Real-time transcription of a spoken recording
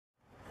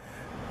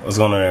What's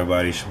going on,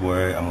 everybody? It's your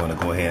boy. I'm gonna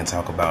go ahead and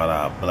talk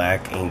about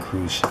Black Ink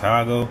Crew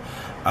Chicago.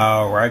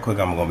 Right quick,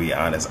 I'm gonna be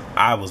honest.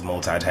 I was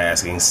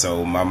multitasking,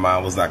 so my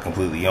mind was not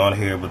completely on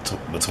here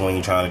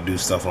between trying to do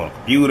stuff on the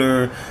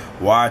computer,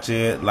 watch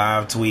it,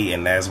 live tweet,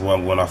 and that's what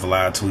I'm going off of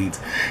live tweets.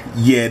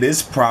 Yeah,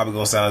 this probably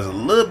gonna sound a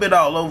little bit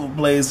all over the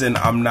place, and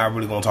I'm not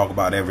really gonna talk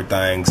about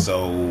everything.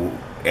 So,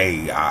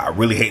 hey, I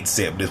really hate to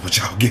say it, but this is what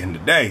y'all getting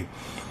today.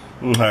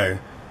 Okay.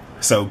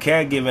 So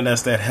Kat giving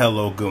us that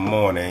hello good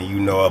morning, you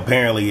know,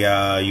 apparently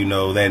you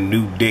know, that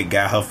new dick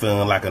got her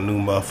feeling like a new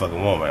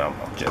motherfucking woman.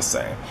 I'm just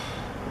saying,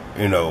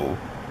 you know.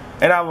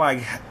 And I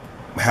like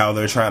how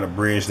they're trying to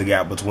bridge the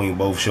gap between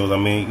both shows. I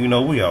mean, you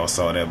know, we all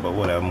saw that, but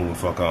whatever, moving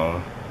fuck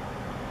on.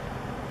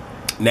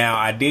 Now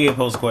I did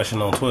post a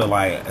question on Twitter,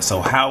 like,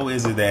 so how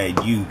is it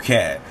that you,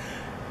 Kat,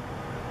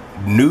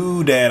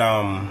 knew that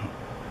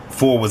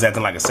Ford was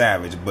acting like a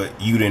savage,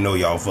 but you didn't know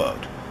y'all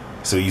fucked?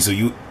 So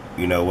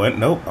you know what?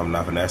 Nope, I'm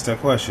not gonna ask that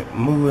question.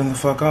 Moving the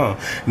fuck on.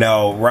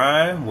 Now,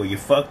 Ryan, where you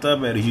fucked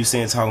up at is you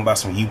saying talking about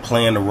some you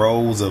playing the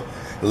roles of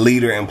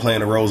leader and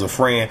playing the roles of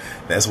friend.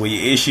 That's where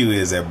your issue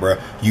is at, bro.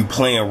 You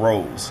playing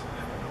roles.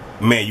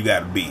 Man, you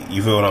gotta be.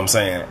 You feel what I'm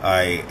saying?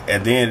 Alright,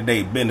 at the end of the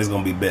day, business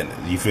gonna be business.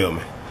 You feel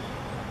me?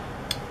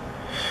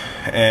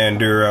 And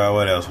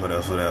what else?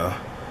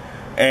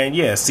 And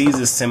yeah,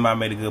 Caesar semi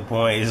made a good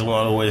point. It's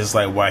one of the ways, it's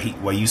like why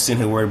you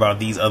sitting here worried about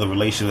these other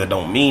relationships that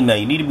don't mean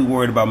nothing. You need to be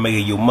worried about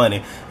making your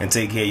money and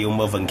take care of your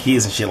motherfucking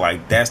kids and shit.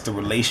 Like, that's the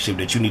relationship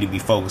that you need to be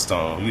focused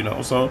on, you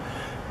know. So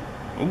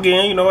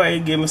again, you know,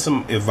 hey, give me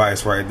some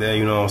advice right there,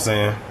 you know what I'm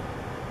saying?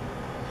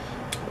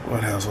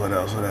 What else?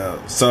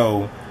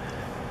 So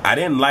I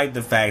didn't like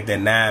the fact that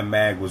 9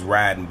 Mag was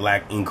riding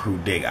Black Ink Crew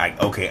dick.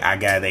 Okay, I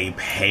got they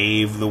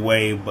paved the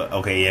way, but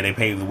okay, yeah, they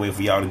paved the way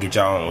for y'all to get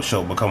y'all own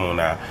show. But come on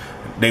now,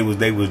 they was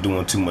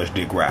doing too much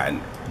dick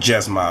riding.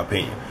 Just my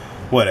opinion.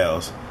 What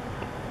else?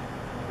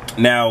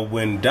 Now,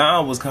 when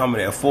Don was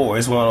coming at Ford,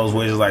 it's one of those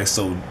ways like,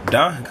 so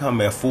Don come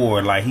at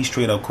Ford like he's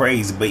straight up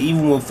crazy. But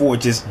even when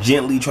Ford just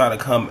gently try to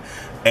come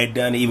at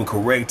Don to even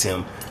correct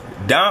him,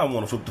 Don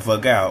want to flip the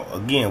fuck out.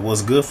 Again,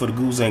 what's good for the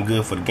goose ain't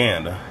good for the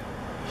gander.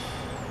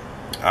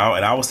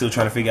 And I was still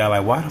trying to figure out,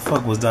 like, why the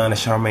fuck was Don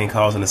and Charmaine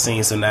causing the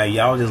scene? So now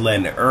y'all just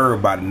letting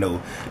everybody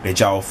know that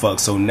y'all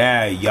fuck. So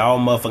now y'all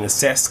motherfucking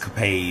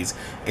sexcapades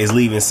is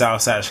leaving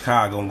Southside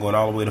Chicago and going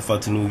all the way to fuck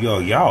to New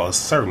York. Y'all a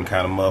certain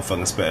kind of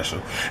motherfucking special.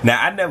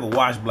 Now, I never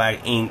watched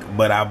Black Ink,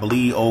 but I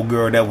believe old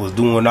girl that was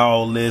doing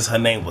all this, her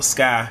name was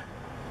Sky.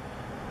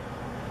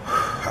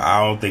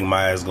 I don't think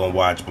my ass gonna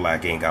watch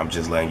Black Ink. I'm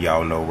just letting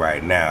y'all know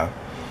right now.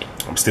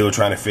 I'm still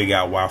trying to figure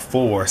out why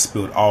Ford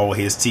spilled all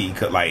his tea.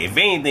 Like, if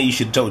anything, you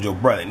should have told your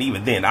brother. And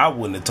even then, I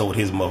wouldn't have told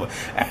his mother.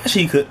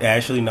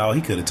 Actually, no,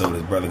 he could have told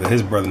his brother, because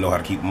his brother know how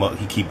to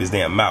keep his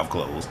damn mouth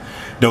closed.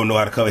 Don't know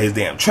how to cover his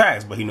damn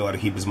tracks, but he know how to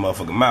keep his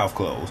motherfucking mouth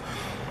closed.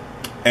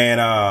 And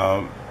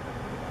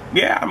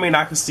yeah, I mean,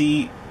 I can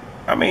see.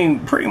 I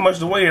mean, pretty much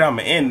the way that I'm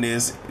gonna end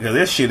this, because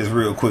this shit is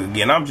real quick.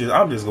 Again, I'm just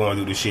going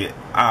through the shit.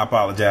 I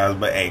apologize,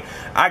 but hey,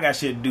 I got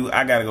shit to do.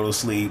 I gotta go to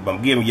sleep.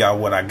 I'm giving y'all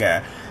what I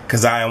got.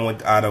 Cause I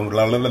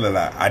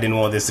didn't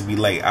want this to be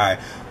late.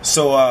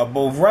 So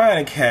both Ryan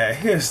and Kat,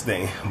 here's the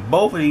thing.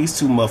 Both of these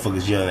two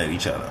motherfuckers yelling at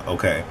each other,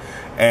 okay?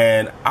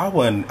 And I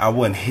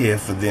wasn't here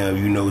for them,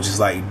 you know, just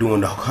like doing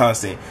the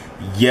constant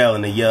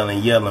yelling.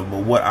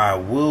 But what I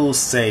will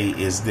say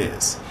is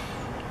this.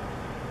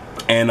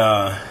 And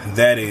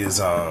that is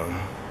well,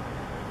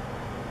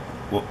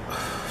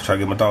 try to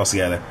get my thoughts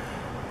together.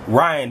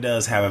 Ryan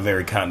does have a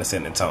very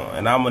condescending tone,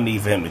 and I'm gonna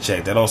need for him to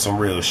check that on some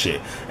real shit.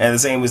 And at the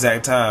same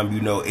exact time, you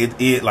know,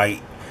 it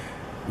like,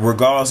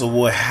 regardless of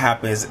what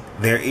happens,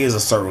 there is a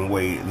certain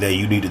way that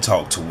you need to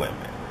talk to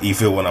women. You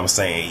feel what I'm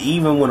saying?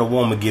 Even when a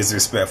woman gets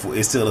respectful,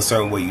 it's still a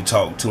certain way you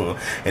talk to them.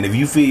 And if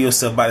you feel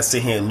yourself about to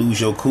sit here and lose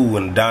your cool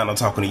and Donald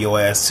talking to your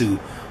ass too,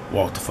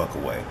 walk the fuck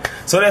away.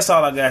 So that's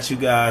all I got, you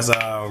guys.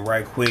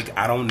 Right quick,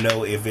 I don't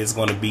know if it's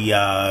gonna be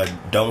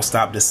Don't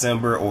Stop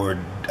December or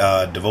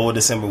Devoted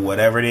December,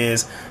 whatever it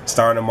is.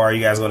 Starting tomorrow,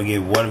 you guys are gonna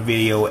get one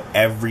video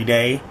every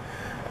day.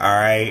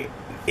 Alright,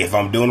 if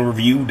I'm doing a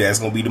review, that's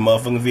gonna be the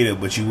motherfucking video,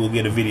 but you will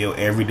get a video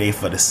every day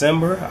for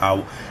December.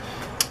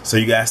 So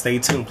you guys stay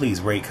tuned.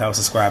 Please rate, comment,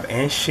 subscribe,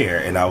 and share,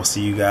 and I will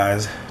see you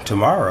guys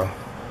tomorrow.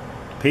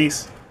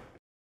 Peace.